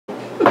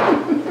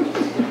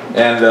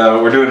And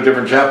we're doing a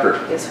different chapter.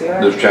 Yes, we are.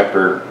 This is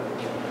chapter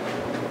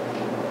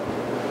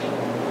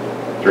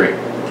 3.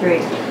 3.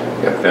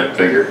 Yeah, that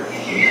figure.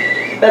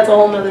 That's a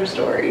whole nother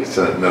story. It's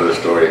another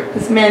story.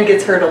 This man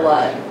gets hurt a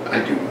lot.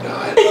 I do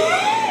not.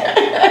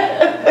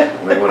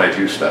 Only when I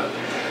do stuff.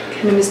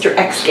 Kind of Mr.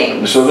 X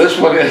Games. So this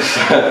one is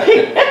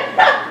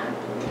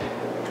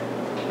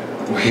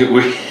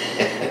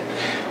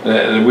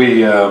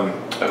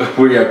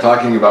we are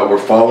talking about we're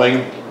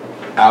falling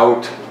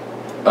out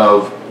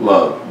of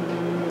love.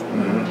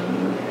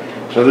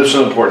 So this is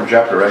an important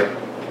chapter, right?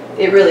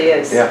 It really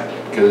is. Yeah,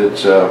 because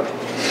it's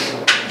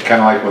kind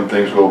of like when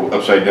things go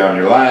upside down in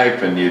your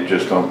life and you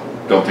just don't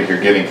think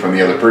you're getting from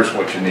the other person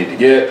what you need to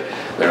get.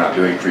 They're not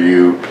doing for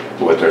you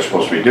what they're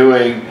supposed to be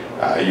doing.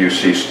 You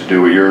cease to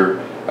do what you're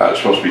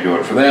supposed to be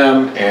doing for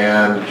them,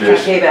 and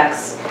just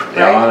paybacks. Right?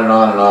 Yeah, on and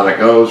on and on it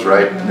goes,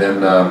 right? And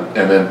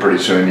then pretty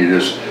soon you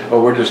just,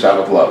 oh, we're just out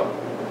of love.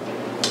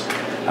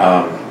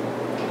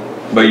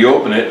 But you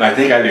open it, and I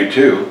think I do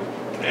too.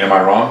 Am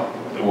I wrong?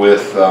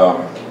 With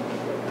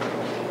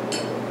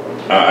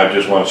I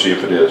just want to see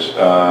if it is.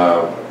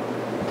 I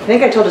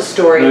think I told a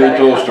story. No, you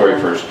told a story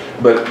first,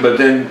 but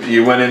then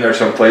you went in there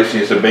someplace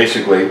and you said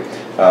basically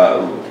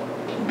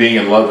being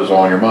in love is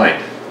all in your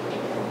mind.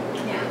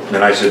 Yeah.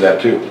 And I said that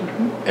too.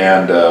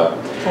 And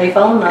how you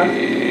fall in love?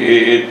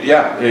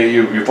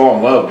 You fall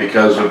in love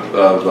because of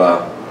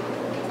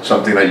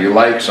something that you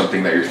like,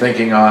 something that you're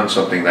thinking on,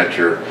 something that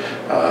you're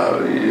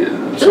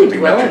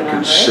something that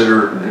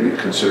you're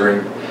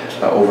considering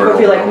over and over. If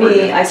you're like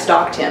me, I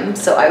stalked him,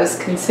 so I was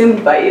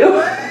consumed by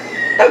you.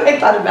 I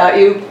thought about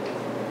you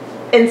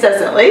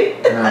incessantly.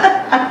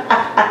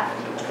 Yeah.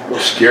 A little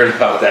scared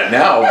about that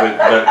now, but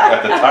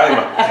at the time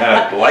I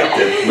kind of liked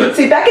it. But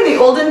see, back in the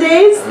olden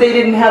days, they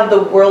didn't have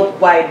the World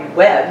Wide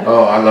Web.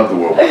 Oh, I love the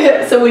World Wide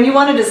Web. So when you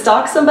wanted to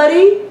stalk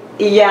somebody,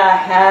 you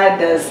had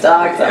to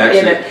stalk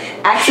somebody.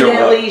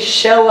 Accidentally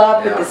show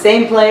up at the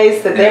same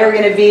place that they were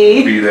going to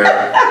be. Be there.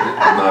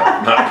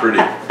 Not pretty.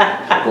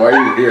 Why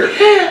are you here? This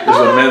is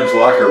a men's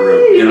locker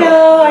room.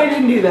 No, I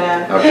didn't do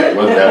that. Okay,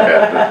 wasn't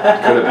that bad, but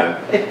it could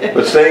have been.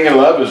 But staying in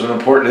love is an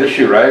important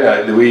issue,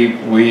 right?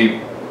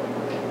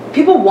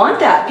 People want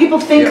that. People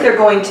think they're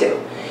going to.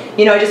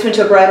 You know, I just went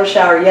to a bridal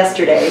shower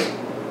yesterday,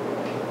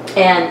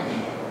 and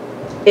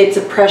it's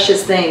a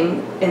precious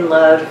thing in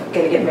love,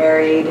 going to get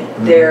married.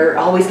 They're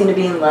always going to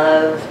be in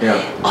love.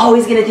 Yeah.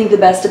 Always going to think the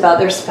best about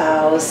their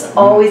spouse.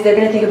 Always they're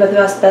going to think about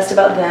the best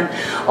about them.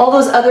 All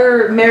those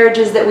other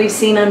marriages that we've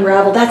seen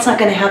unravel, that's not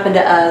going to happen to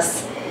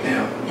us.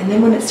 Yeah. And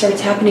then when it starts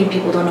happening,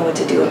 people don't know what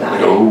to do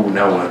about it. Oh,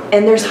 now what?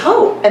 And there's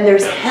hope and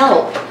there's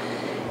help.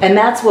 And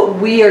that's what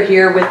we are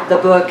here with the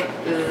book,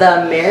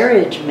 The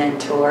Marriage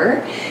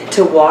Mentor,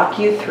 to walk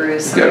you through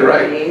some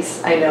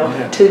ways, I know,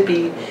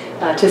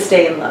 to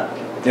stay in love.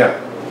 Yeah.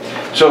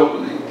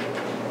 So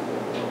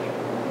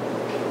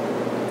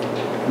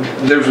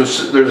there's a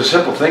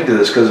simple thing to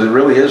this because it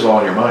really is all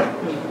in your mind.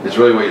 It's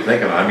really what you're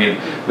thinking of. I mean,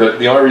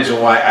 the only reason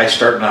why I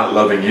start not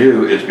loving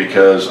you is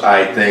because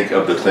I think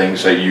of the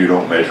things that you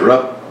don't measure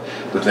up.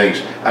 The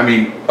things, I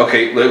mean,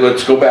 okay,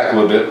 let's go back a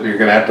little bit. You're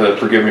going to have to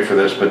forgive me for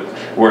this, but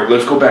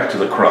let's go back to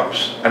the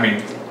crumbs. I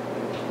mean,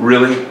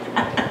 really?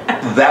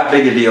 That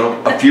big a deal?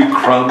 A few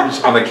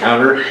crumbs on the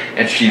counter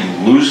and she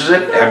loses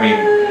it? I mean,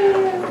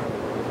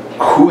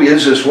 who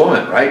is this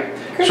woman, right?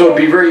 So it'd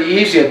be very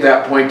easy at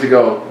that point to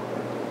go,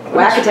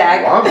 whack a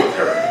tag. What's wrong with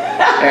her?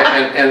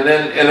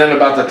 and then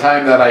about the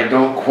time that I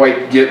don't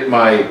quite get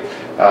my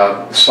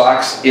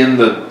socks in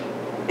the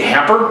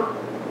hamper,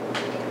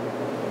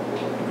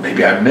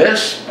 maybe I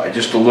miss by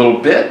just a little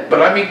bit,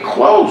 but I mean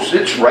close.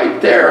 It's right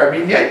there. I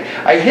mean,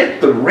 I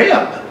hit the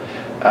rim,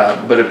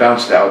 but it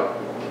bounced out.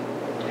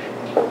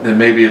 Then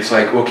maybe it's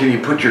like, well, can you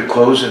put your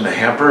clothes in the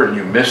hamper, and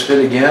you missed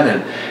it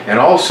again, and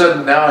all of a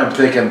sudden now I'm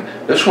thinking,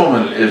 this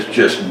woman is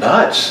just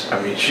nuts.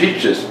 I mean,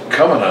 she's just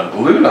coming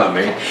unglued on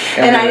me,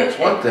 and then it's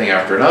one thing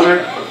after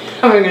another.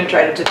 I'm going to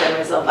try to defend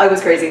myself. I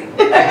was crazy. No,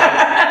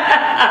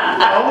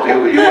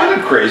 you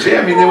wasn't crazy.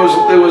 I mean, it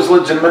was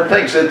legitimate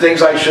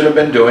things I should have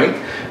been doing,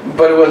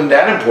 but it wasn't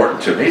that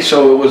important to me.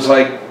 So it was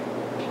like,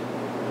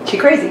 she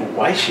crazy.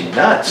 Why is she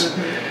nuts?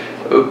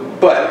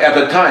 But at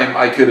the time,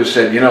 I could have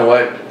said, you know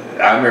what?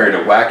 I married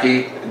a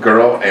wacky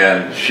girl,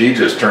 and she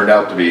just turned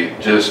out to be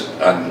just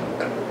a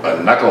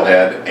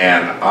knucklehead,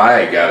 and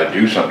I got to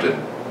do something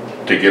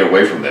to get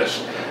away from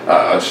this.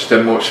 I'll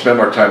spend more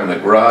time in the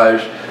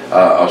garage.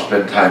 I'll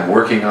spend time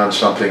working on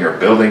something or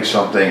building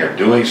something or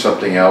doing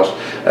something else,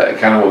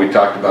 kind of what we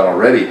talked about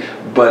already.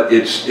 But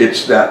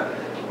it's that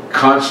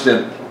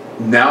constant,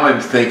 now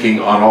I'm thinking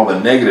on all the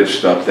negative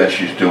stuff that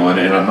she's doing,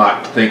 and I'm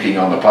not thinking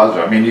on the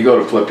positive. I mean, you go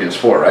to Philippians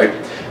 4,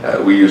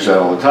 right? We use that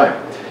all the time.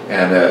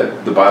 And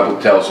the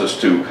Bible tells us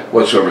to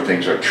whatsoever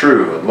things are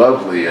true and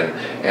lovely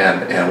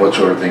and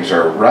whatsoever things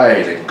are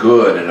right and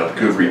good and of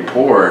good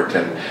report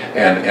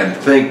and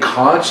think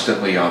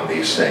constantly on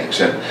these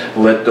things and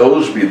let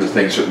those be the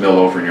things that mill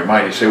over in your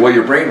mind. You say, well,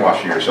 you're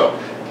brainwashing yourself.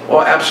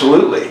 Oh,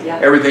 absolutely. Yeah.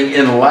 Everything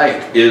in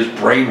life is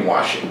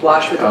brainwashing.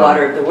 Wash with the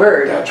water of the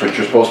Word. That's what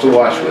you're supposed to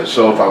wash with.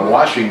 So if I'm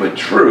washing with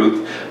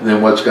truth,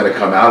 then what's going to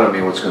come out of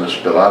me, what's going to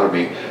spill out of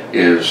me,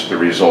 is the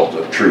result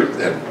of truth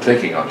and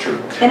thinking on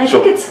truth. And I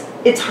think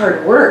it's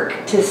hard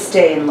work to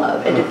stay in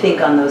love and to think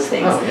on those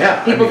things. Oh,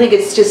 yeah. People think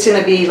it's just going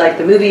to be like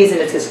the movies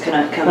and it's just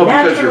going to come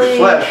naturally.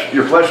 Because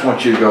your flesh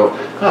wants you to go,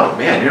 oh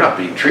man, you're not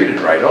being treated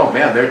right. Oh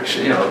man,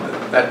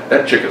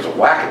 that chick is a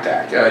whack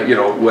attack.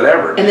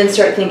 Whatever. And then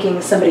start thinking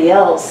somebody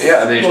else.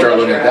 Yeah, and then you start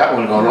looking at that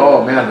one and going,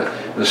 oh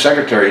man, the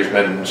secretary's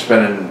been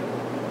spending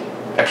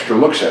extra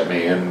looks at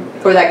me, and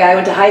or that guy I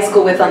went to high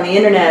school with on the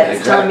internet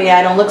is telling me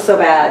I don't look so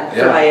bad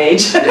for my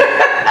age.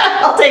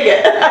 I'll take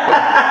it.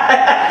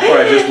 Or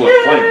I just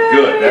look plain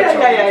good. That's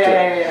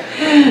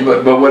yeah.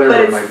 But whatever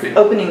it might be.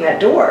 Opening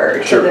that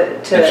door Sure. to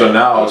and so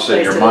now all of a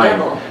sudden your mind,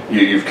 devil.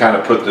 you've kind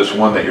of put this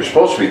one that you're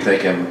supposed to be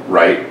thinking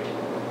right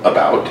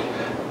about,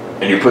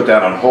 and you put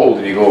that on hold,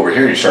 and you go over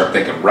here and you start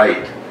thinking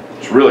right.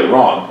 It's really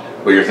wrong,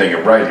 but you're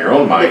thinking right in your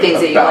own mind. The things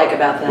that you like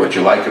about them. What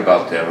you like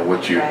about them, and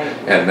what you, right.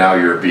 And now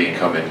you're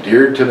become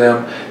endeared to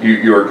them.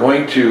 You are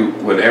going to,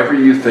 whatever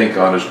you think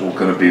on is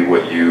going to be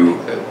what you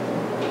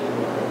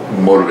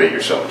motivate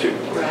yourself to.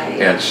 Right.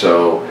 And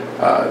so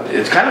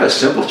it's kind of a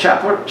simple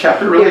chapter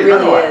really. It really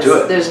not a lot is.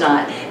 to it. There's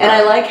not. And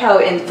I like how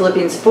in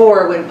Philippians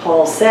 4, when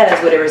Paul says,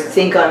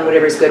 think on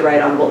whatever's good,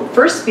 right, honorable.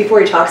 First, before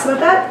he talks about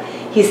that,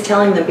 he's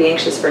telling them, be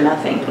anxious for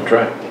nothing. That's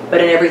right.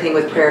 But in everything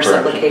with prayer,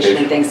 supplication,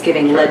 and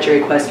thanksgiving, let your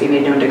requests be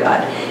made known to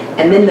God.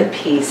 And then the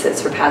peace that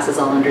surpasses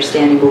all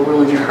understanding will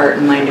rule in your heart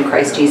and mind in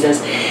Christ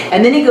Jesus.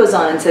 And then he goes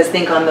on and says,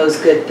 think on those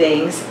good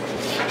things.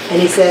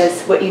 And he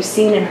says, what you've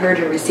seen and heard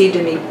and received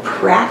in me,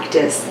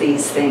 practice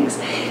these things.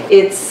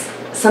 It's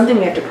something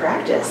we have to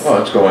practice.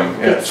 Oh, it's going.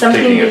 Yeah, it's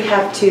something we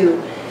have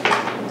to.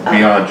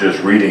 Beyond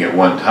just reading it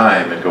one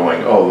time and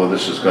going, oh, well,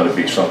 this is going to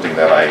be something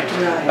that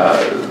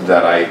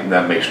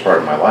that makes part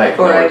of my life.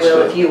 Or I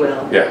will if you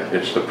will. Yeah,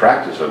 it's the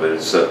practice of it.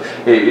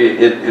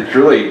 It's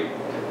really,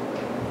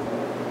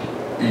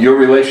 your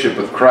relationship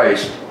with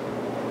Christ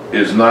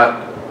is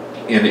not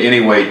in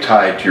any way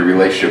tied to your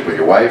relationship with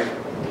your wife,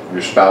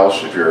 your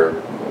spouse, if you're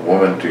a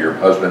woman, to your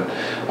husband.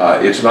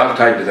 It's not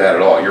tied to that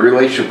at all. Your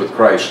relationship with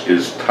Christ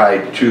is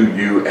tied to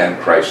you and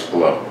Christ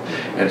alone.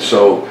 And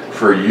so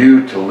for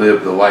you to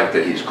live the life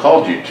that He's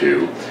called you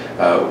to,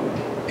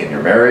 in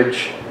your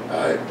marriage,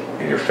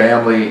 in your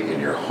family, in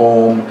your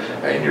home,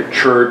 in your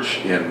church,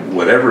 in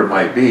whatever it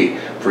might be,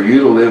 for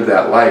you to live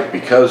that life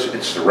because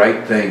it's the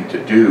right thing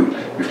to do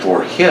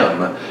before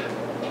Him,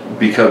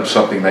 becomes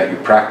something that you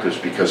practice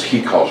because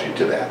He calls you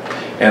to that.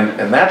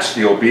 And that's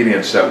the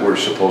obedience that we're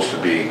supposed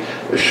to be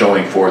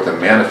showing forth and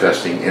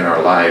manifesting in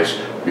our lives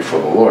before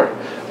the Lord.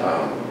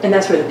 And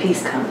that's where the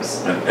peace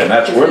comes. And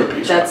that's where the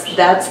peace comes.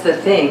 That's the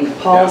thing.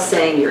 Paul's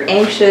saying you're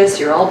anxious,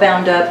 you're all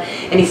bound up,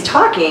 and he's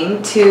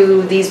talking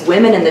to these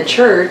women in the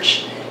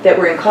church that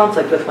were in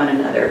conflict with one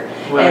another.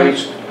 Well,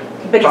 he's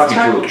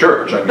talking to the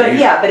church. I mean,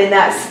 but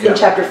in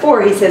chapter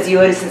 4, he says, you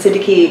Euodias and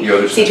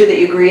Syntyche, see to it that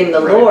you agree in the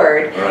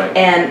Lord. Right.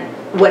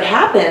 And what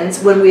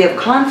happens when we have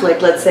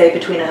conflict, let's say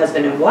between a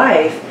husband and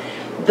wife,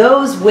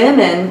 those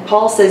women,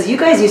 Paul says, you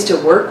guys used to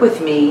work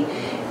with me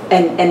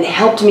and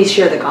helped me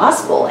share the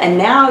gospel, and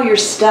now you're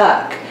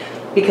stuck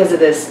because of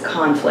this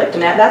conflict.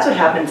 And that's what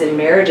happens in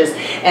marriages.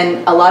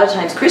 And a lot of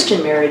times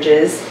Christian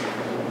marriages,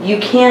 you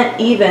can't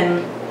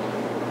even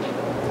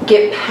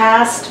get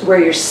past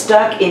where you're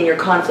stuck in your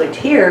conflict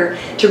here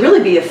to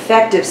really be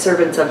effective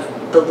servants of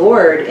the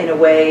Lord in a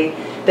way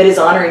that is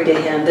honoring to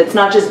Him, that's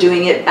not just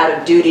doing it out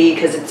of duty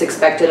because it's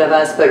expected of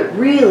us, but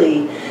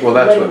really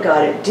letting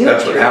God do it.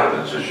 That's what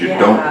happens, is you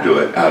don't do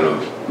it out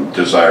of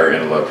desire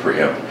and love for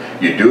Him.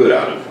 You do it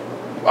out of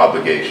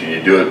obligation.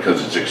 You do it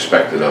because it's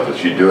expected of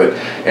us. You do it,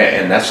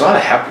 and that's not a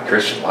happy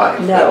Christian life.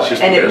 No,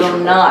 and it will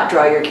not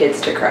draw your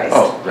kids to Christ.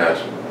 Oh, that's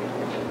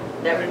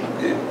never.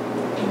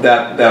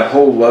 That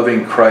whole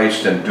loving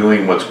Christ and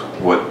doing what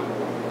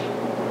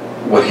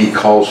He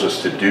calls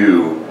us to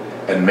do,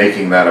 and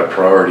making that a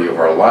priority of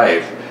our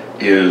life,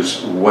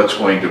 is what's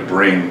going to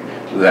bring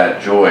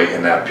that joy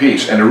and that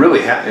peace. And it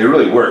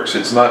really works.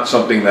 It's not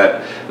something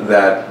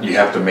that you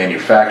have to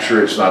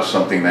manufacture. It's not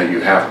something that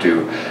you have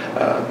to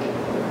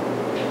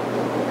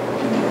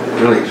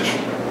really just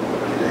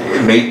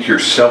make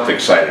yourself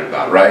excited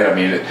about, right? I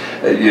mean,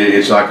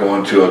 it's not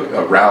going to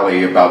a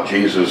rally about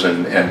Jesus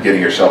and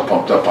getting yourself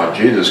pumped up on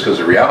Jesus, because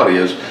the reality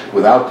is,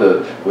 without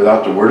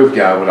the Word of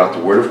God, without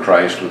the Word of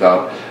Christ,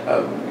 without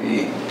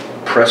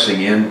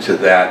pressing into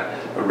that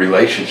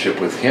relationship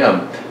with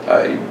Him,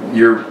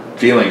 your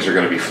feelings are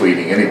going to be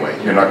fleeting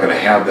anyway. You're not going to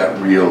have that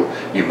real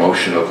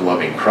emotion of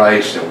loving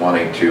Christ and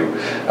wanting to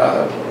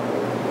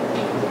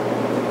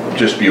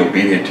just be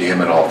obedient to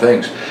Him in all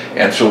things.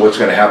 And so what's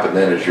going to happen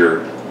then is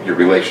your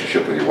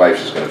relationship with your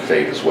wife is going to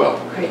fade as well.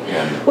 Right.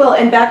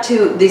 And back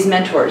to these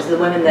mentors, the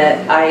women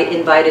that I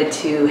invited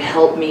to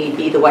help me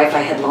be the wife I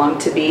had longed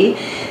to be,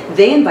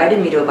 they invited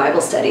me to a Bible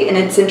study. And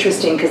it's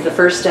interesting because the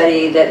first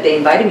study that they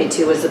invited me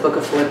to was the book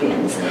of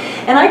Philippians. Yeah.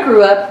 And I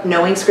grew up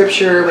knowing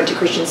Scripture, went to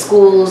Christian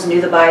schools,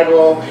 knew the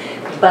Bible,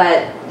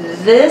 But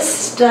this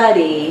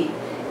study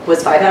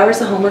was 5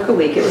 hours of homework a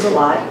week. It was a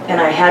lot,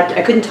 and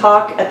I couldn't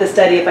talk at the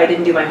study if I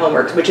didn't do my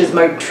homework, which is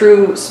my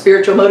true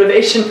spiritual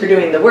motivation for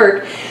doing the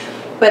work.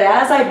 But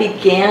as I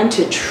began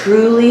to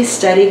truly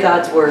study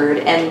God's Word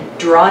and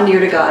draw near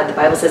to God, the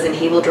Bible says, and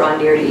He will draw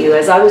near to you,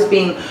 as I was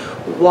being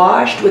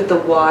washed with the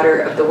water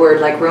of the Word,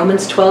 like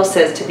Romans 12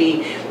 says, to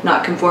be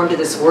not conformed to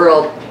this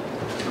world,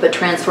 but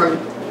transformed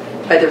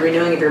by the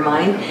renewing of your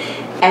mind.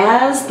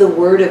 As the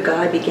Word of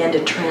God began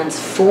to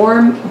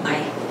transform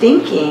my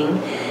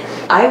thinking,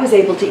 I was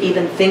able to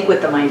even think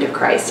with the mind of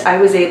Christ. I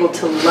was able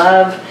to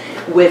love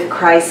with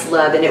Christ's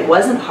love, and it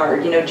wasn't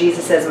hard. You know,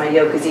 Jesus says, my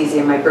yoke is easy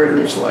and my burden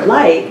is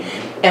light.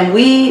 And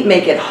we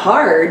make it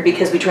hard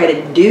because we try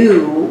to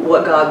do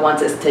what God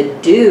wants us to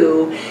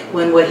do,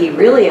 when what He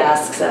really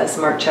asks us,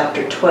 Mark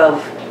chapter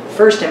 12,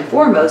 first and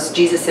foremost,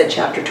 Jesus said,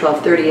 chapter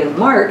 12:30 of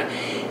Mark,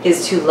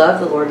 is to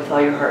love the Lord with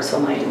all your heart, soul,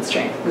 mind, and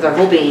strength, with our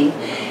whole being.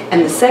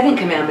 And the second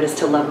commandment is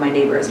to love my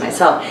neighbor as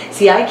myself.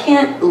 See, I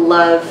can't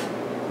love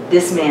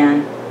this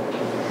man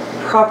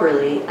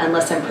properly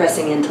unless I'm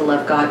pressing in to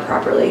love God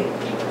properly.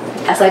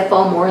 As I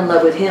fall more in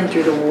love with Him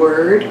through the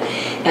Word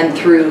and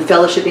through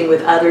fellowshipping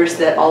with others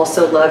that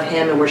also love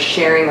Him, and we're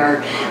sharing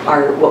our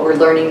what we're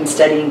learning and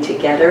studying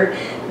together,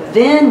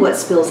 then what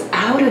spills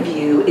out of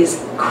you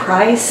is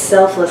Christ's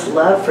selfless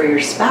love for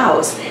your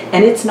spouse.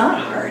 And it's not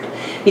hard,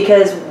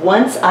 because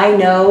once I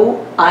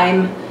know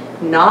I'm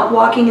not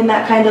walking in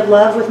that kind of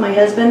love with my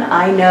husband,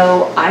 I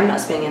know I'm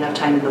not spending enough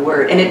time in the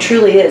Word. And it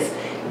truly is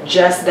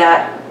just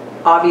that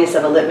obvious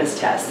of a litmus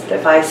test.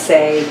 If I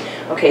say,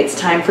 okay, it's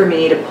time for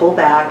me to pull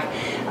back,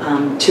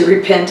 to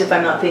repent if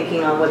I'm not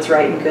thinking on what's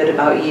right and good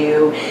about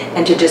you,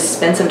 and to just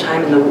spend some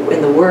time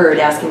in the Word,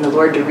 asking the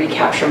Lord to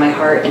recapture my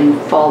heart and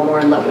fall more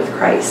in love with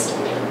Christ.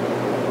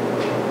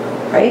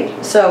 Right?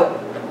 So,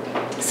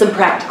 some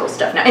practical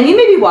stuff now. And you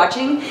may be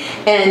watching,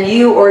 and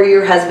you or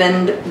your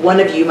husband,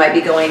 one of you might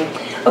be going,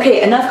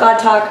 okay, enough God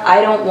talk.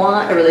 I don't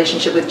want a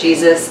relationship with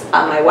Jesus.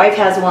 My wife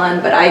has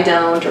one, but I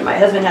don't. Or my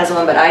husband has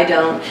one, but I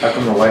don't. How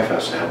come the wife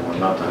has to have one,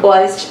 not the husband? Well,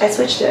 I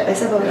switched it. I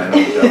said both. Yeah, I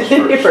know, that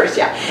was first. First,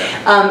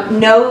 yeah.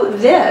 Know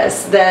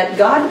this, that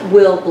God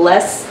will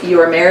bless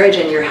your marriage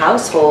and your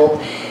household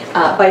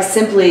by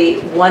simply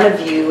one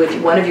of you,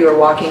 if one of you are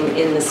walking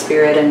in the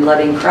Spirit and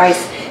loving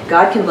Christ,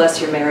 God can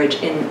bless your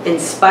marriage in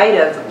spite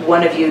of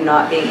one of you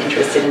not being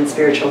interested in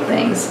spiritual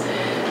things.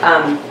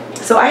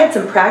 So I had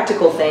some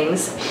practical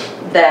things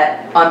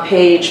that on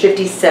page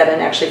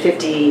 57, actually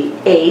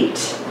 58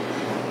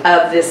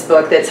 of this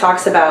book, that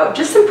talks about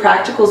just some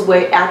practical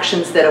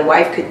actions that a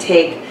wife could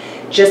take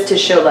just to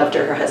show love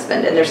to her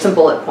husband. And there's some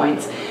bullet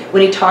points.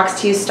 When he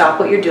talks to you, stop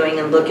what you're doing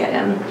and look at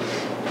him.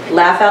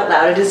 Laugh out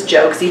loud at his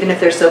jokes, even if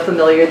they're so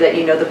familiar that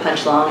you know the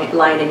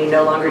punchline and you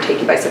no longer take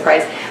you by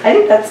surprise. I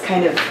think that's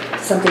kind of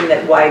something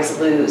that wives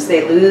lose.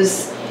 They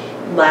lose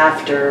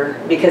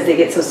laughter because they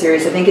get so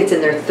serious. I think it's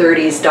in their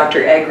 30s.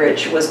 Dr.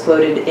 Eggerichs was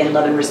quoted in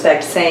Love and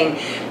Respect saying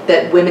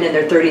that women in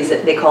their 30s,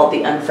 they call it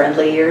the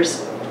unfriendly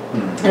years.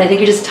 And I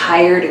think you're just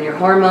tired, and your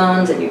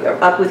hormones, and you grow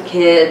up with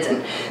kids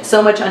and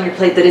so much on your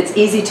plate that it's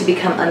easy to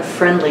become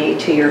unfriendly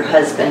to your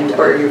husband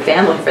or your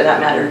family for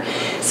that matter.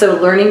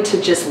 So learning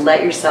to just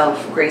let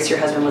yourself grace your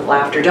husband with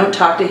laughter. Don't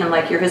talk to him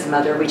like you're his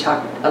mother. We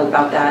talked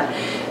about that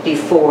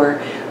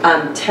before.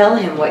 Tell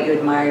him what you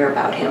admire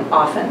about him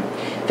often.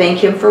 Thank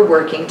him for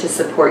working to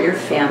support your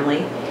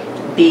family.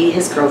 Be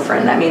his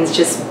girlfriend. That means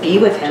just be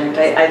with him.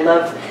 I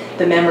love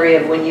the memory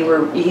of when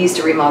you used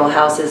to remodel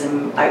houses,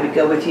 and I would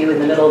go with you in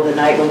the middle of the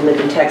night when we lived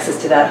in Texas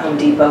to that Home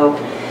Depot,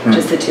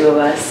 just the two of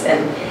us.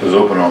 And it was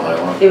open all night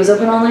long. It was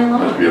open all night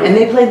long. And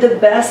they played the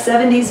best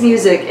 70s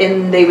music,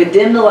 and they would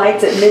dim the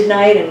lights at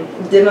midnight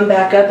and dim them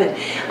back up. And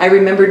I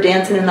remember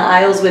dancing in the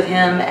aisles with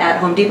him at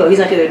Home Depot. He's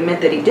not going to admit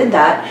that he did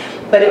that,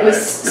 but it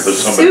was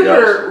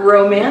super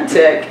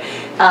romantic.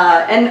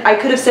 And I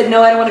could have said,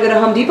 no, I don't want to go to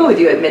Home Depot with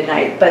you at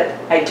midnight, but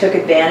I took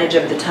advantage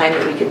of the time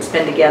that we could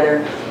spend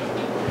together.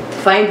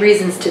 Find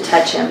reasons to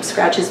touch him,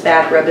 scratch his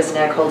back, rub his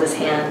neck, hold his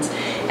hands,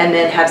 and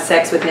then have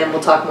sex with him. We'll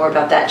talk more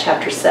about that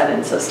chapter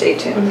 7, so stay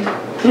tuned.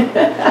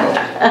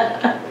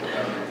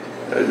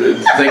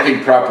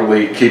 Thinking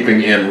properly,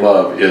 keeping in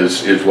love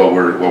is what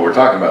we're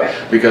talking about,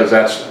 because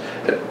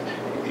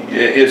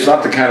it's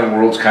not the kind of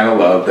world's kind of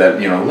love that,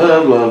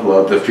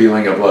 love, the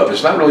feeling of love.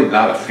 It's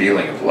not a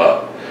feeling of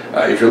love.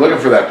 If you're looking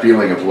for that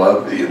feeling of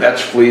love,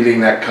 that's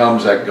fleeting, that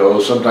comes, that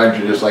goes. Sometimes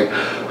you're just like,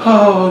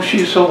 oh,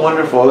 she's so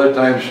wonderful. Other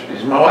times,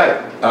 she's my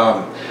wife.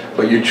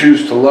 But you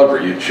choose to love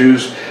her. You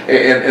choose,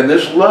 and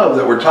this love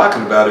that we're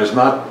talking about is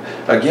not,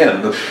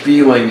 again, the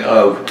feeling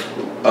of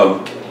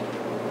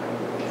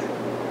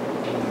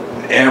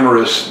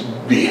amorous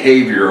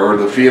behavior, or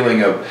the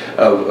feeling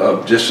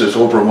of just this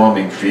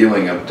overwhelming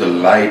feeling of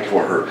delight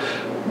for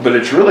her. But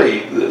it's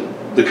really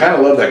the kind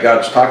of love that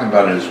God's talking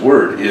about in His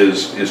Word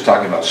is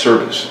talking about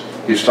service.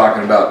 He's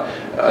talking about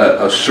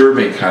a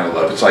serving kind of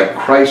love. It's like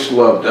Christ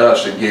loved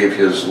us and gave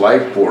his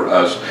life for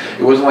us.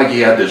 It wasn't like he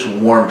had this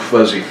warm,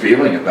 fuzzy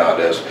feeling about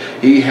us.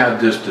 He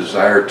had this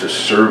desire to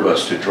serve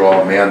us, to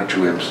draw man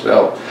to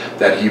himself,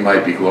 that he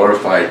might be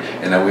glorified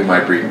and that we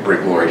might bring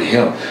glory to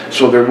him.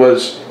 So there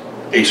was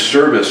a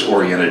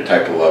service-oriented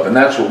type of love, and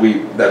that's what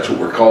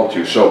we're called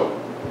to. So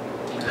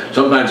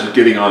sometimes it's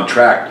getting on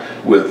track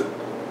with,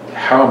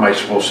 how am I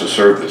supposed to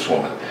serve this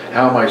woman?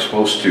 How am I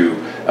supposed to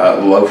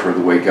love her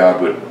the way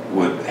God would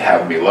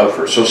have me love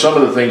her? So some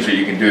of the things that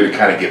you can do to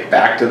kind of get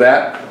back to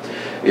that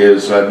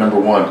is, number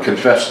one,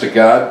 confess to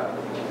God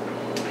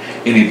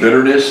any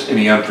bitterness,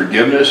 any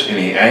unforgiveness,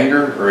 any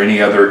anger, or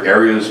any other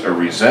areas of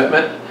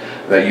resentment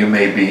that you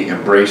may be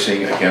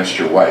embracing against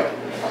your wife.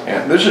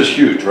 And this is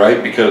huge,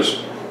 right?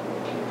 Because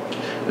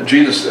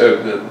Jesus,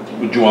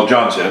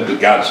 John said, but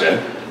God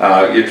said,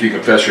 if you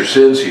confess your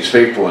sins, he's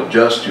faithful and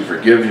just to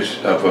forgive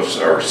us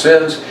our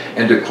sins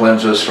and to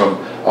cleanse us from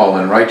all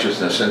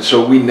unrighteousness. And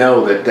so we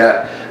know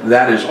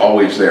that is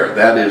always there.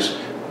 That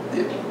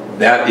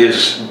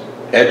is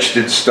etched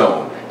in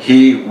stone.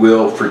 He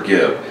will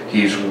forgive.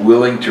 He's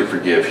willing to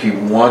forgive. He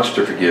wants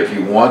to forgive. He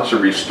wants to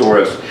restore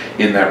us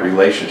in that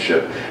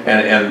relationship.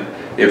 And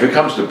if it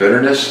comes to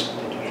bitterness,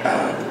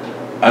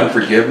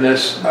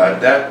 unforgiveness,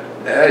 that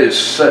is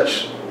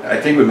such, I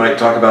think we might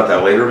talk about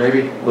that later,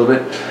 maybe a little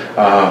bit.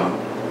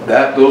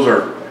 Those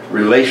are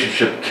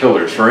relationship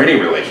killers for any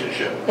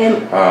relationship.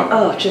 And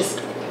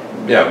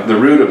yeah, the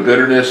root of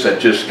bitterness,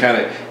 that just kind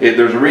of,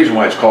 there's a reason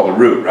why it's called the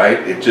root, right?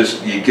 It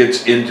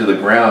gets into the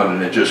ground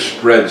and it just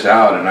spreads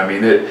out, and I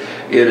mean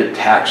it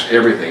attacks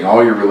everything,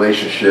 all your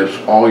relationships,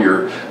 all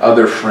your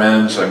other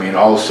friends. I mean,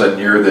 all of a sudden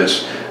you're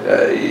this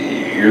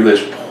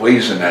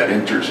poison that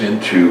enters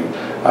into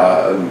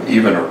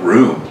even a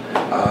room.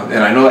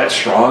 And I know that's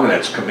strong and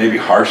that's maybe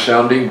harsh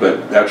sounding,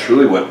 but that's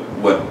really what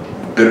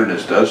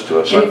bitterness does to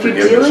us. And if you're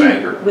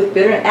dealing with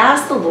bitterness,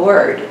 ask the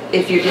Lord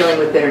if you're dealing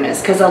with bitterness,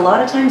 because a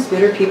lot of times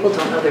bitter people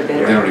don't know they're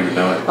bitter. They don't even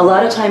know it. A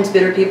lot of times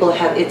bitter people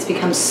it's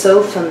become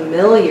so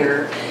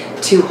familiar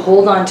to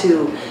hold on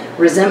to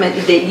resentment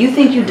that you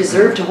think you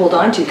deserve to hold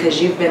on to because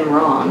you've been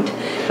wronged,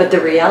 but the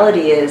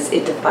reality is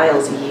it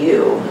defiles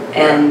you,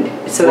 and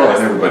so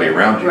and everybody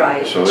around you.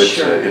 Right. So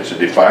it's a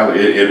defile.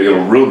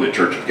 It'll ruin the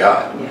church of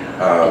God.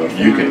 Yeah.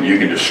 You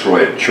can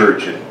destroy a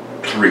church in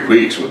 3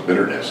 weeks with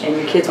bitterness. And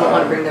your kids won't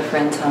want to bring their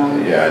friends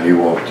home. Yeah, and you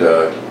won't.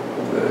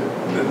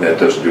 That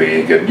doesn't do you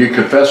any good. You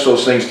confess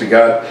those things to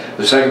God.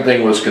 The second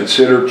thing was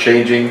consider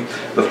changing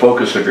the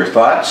focus of your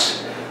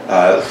thoughts,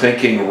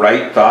 thinking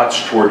right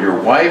thoughts toward your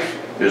wife.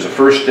 Is a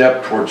first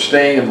step towards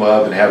staying in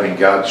love and having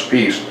God's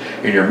peace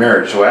in your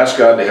marriage. So ask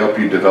God to help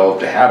you develop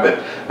the habit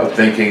of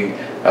thinking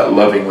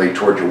lovingly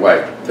toward your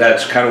wife.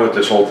 That's kind of what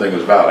this whole thing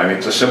is about. I mean,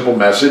 it's a simple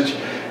message.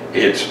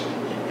 It's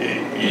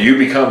you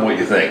become what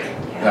you think.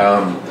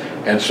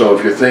 And so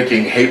if you're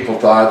thinking hateful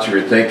thoughts, or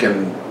you're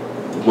thinking,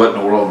 what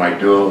in the world am I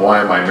doing?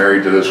 Why am I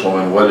married to this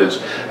woman? What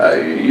is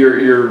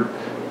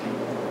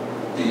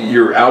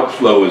your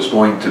outflow is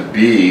going to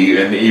be,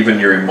 and even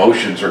your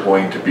emotions are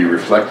going to be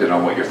reflected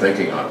on what you're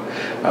thinking on.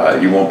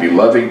 You won't be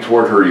loving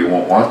toward her. You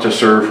won't want to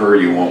serve her.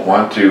 You won't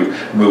want to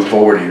move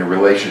forward in a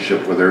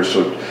relationship with her.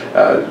 So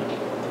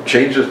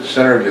change the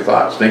center of your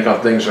thoughts. Think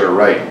on things that are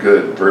right,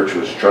 good,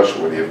 virtuous,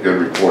 trustworthy, of good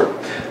report.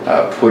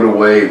 Put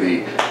away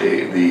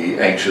the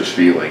anxious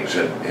feelings,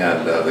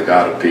 and the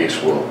God of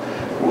peace will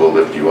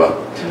lift you up.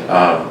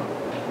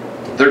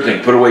 Third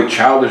thing, put away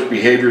childish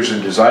behaviors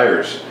and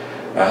desires.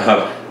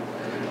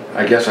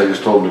 I guess I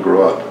just told him to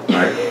grow up,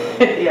 right?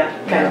 Yeah,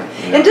 kind of.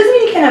 And it doesn't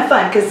mean you can't have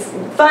fun, because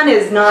fun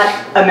is not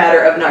a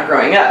matter of not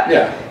growing up.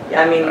 Yeah.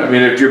 I mean,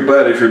 if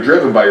you're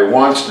driven by your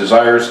wants,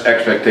 desires,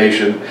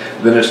 expectation,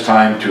 then it's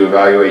time to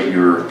evaluate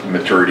your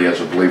maturity as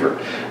a believer,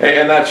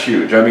 and that's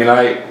huge. I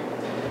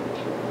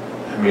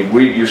mean,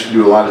 we used to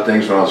do a lot of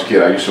things when I was a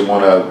kid. I used to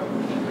want to.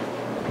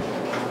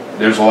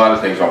 There's a lot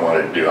of things I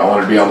wanted to do. I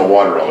wanted to be on the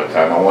water all the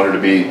time. I wanted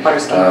to be.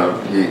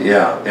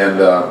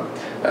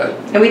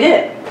 And we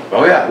did.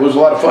 Oh yeah, it was a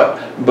lot of fun.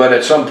 But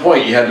at some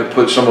point you had to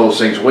put some of those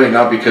things away,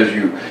 not because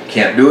you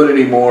can't do it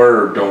anymore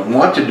or don't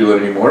want to do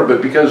it anymore,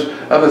 but because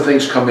other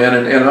things come in.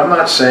 And I'm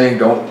not saying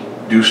don't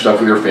do stuff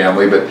with your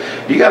family, but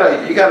you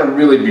gotta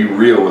really be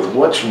real with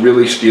what's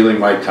really stealing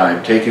my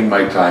time, taking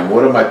my time.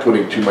 What am I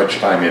putting too much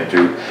time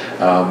into?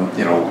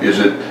 Is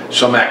it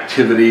some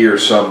activity or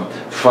some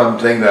fun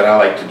thing that I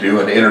like to do,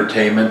 an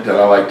entertainment that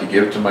I like to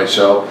give to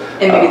myself?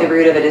 And maybe the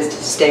root of it is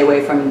to stay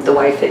away from the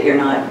wife that you're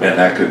not. And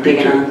that could be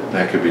too.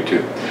 That could be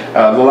too.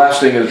 The last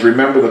thing is,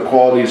 remember the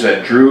qualities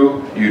that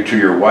drew you to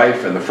your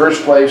wife in the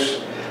first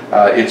place.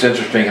 It's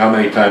interesting how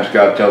many times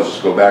God tells us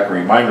to go back and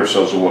remind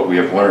ourselves of what we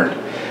have learned.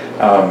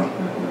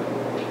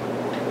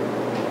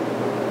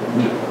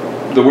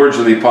 The words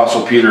of the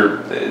Apostle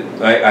Peter,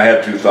 I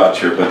had two thoughts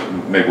here, but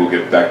maybe we'll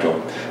get back to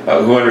them.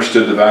 Who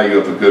understood the value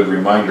of a good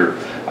reminder.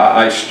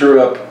 I stir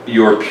up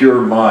your pure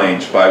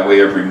minds by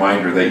way of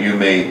reminder, that you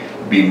may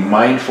be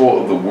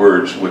mindful of the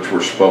words which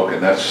were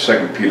spoken. That's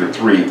 2 Peter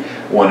 3,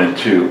 1 and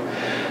 2.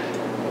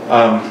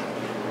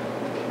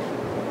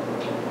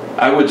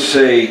 I would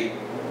say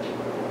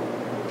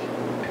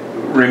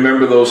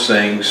remember those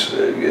things,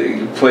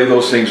 play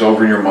those things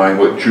over in your mind,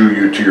 what drew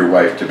you to your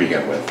wife to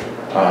begin with.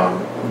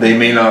 They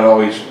may not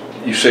always,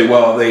 you say,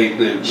 well,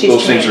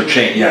 those things are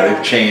changed. Yeah,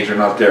 they've changed, they're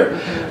not there.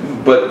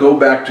 But go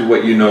back to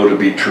what you know to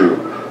be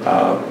true.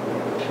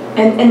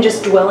 And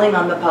just dwelling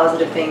on the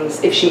positive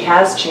things. If she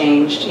has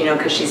changed, you know,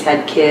 because she's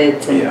had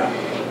kids, and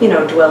you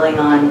know, dwelling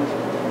on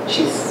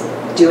she's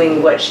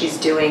doing what she's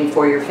doing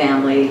for your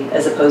family,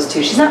 as opposed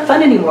to she's not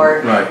fun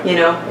anymore. Right. You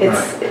know, it's.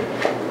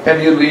 Right.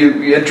 And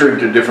you enter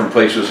into different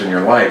places in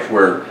your life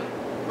where,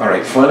 all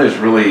right, fun is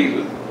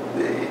really.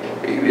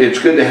 It's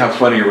good to have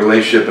fun in your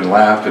relationship and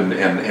laugh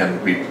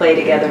and we play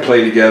together.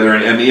 Play together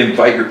and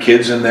invite your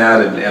kids in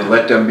that and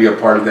let them be a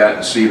part of that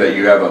and see that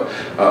you have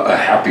a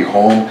happy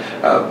home.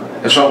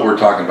 That's not what we're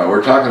talking about.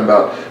 We're talking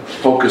about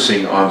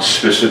focusing on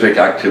specific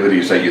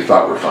activities that you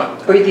thought were fun.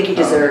 Or you think you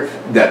deserve.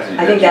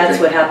 I think that's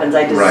what happens.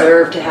 I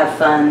deserve to have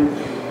fun.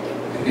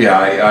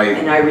 Yeah,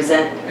 and I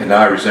resent. And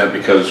I resent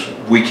because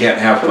we can't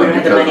have fun. We don't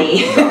have the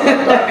money.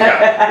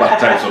 Yeah, a lot of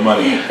times the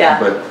money. Yeah.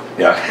 But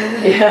yeah.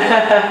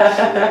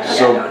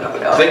 So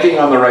no. thinking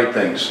on the right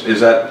things, is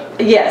that?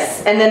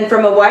 Yes, and then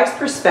from a wife's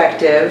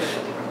perspective,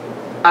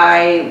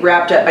 I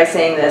wrapped up by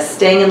saying this: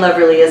 staying in love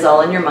really is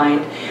all in your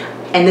mind.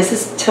 And this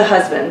is to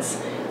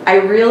husbands. I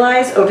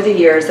realize over the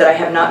years that I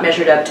have not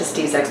measured up to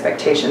Steve's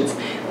expectations,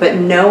 but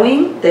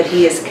knowing that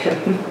he is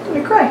I'm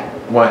gonna cry.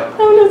 Why?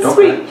 Oh, that's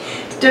sweet.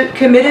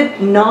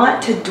 Committed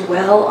not to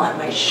dwell on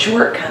my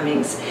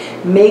shortcomings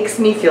makes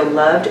me feel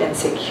loved and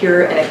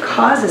secure, and it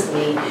causes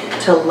me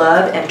to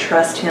love and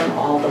trust him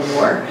all the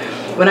more.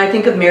 When I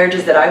think of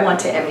marriages that I want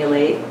to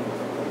emulate,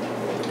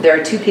 there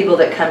are two people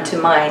that come to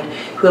mind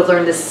who have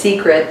learned the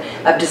secret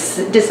of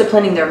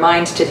disciplining their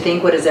minds to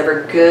think what is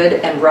ever good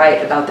and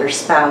right about their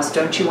spouse.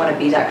 Don't you want to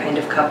be that kind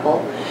of couple?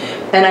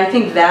 And I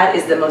think that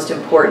is the most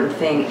important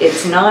thing.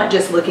 It's not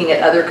just looking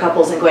at other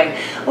couples and going,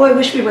 oh, I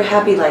wish we were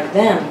happy like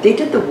them. They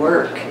did the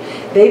work.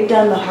 They've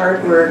done the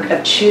hard work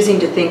of choosing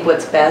to think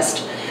what's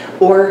best,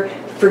 or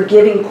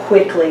forgiving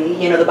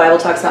quickly. You know, the Bible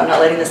talks about not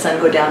letting the sun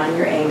go down on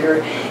your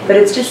anger. But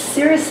it's just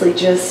seriously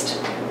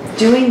just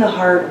doing the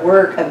hard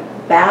work of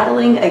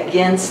battling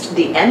against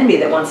the enemy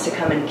that wants to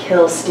come and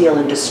kill, steal,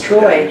 and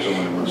destroy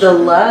the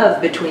love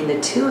between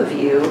the two of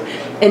you.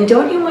 And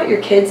don't you want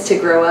your kids to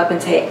grow up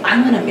and say, I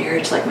want a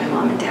marriage like my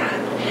mom and dad.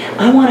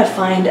 I want to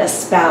find a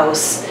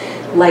spouse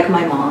like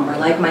my mom or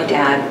like my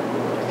dad.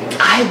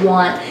 I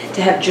want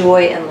to have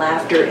joy and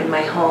laughter in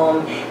my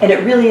home. And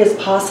it really is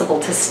possible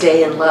to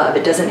stay in love.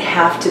 It doesn't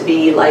have to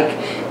be like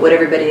what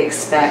everybody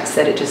expects,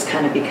 that it just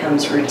kind of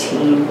becomes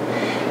routine.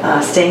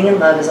 Staying in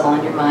love is all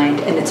in your mind,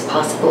 and it's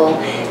possible.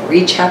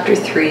 Read chapter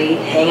 3,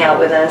 hang out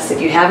with us.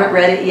 If you haven't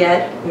read it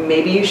yet,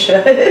 maybe you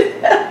should.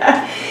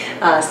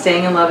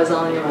 Staying in love is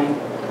all in your mind.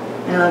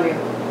 I love you.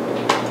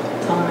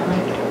 It's all in my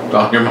mind. It's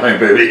all in your mind,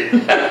 baby.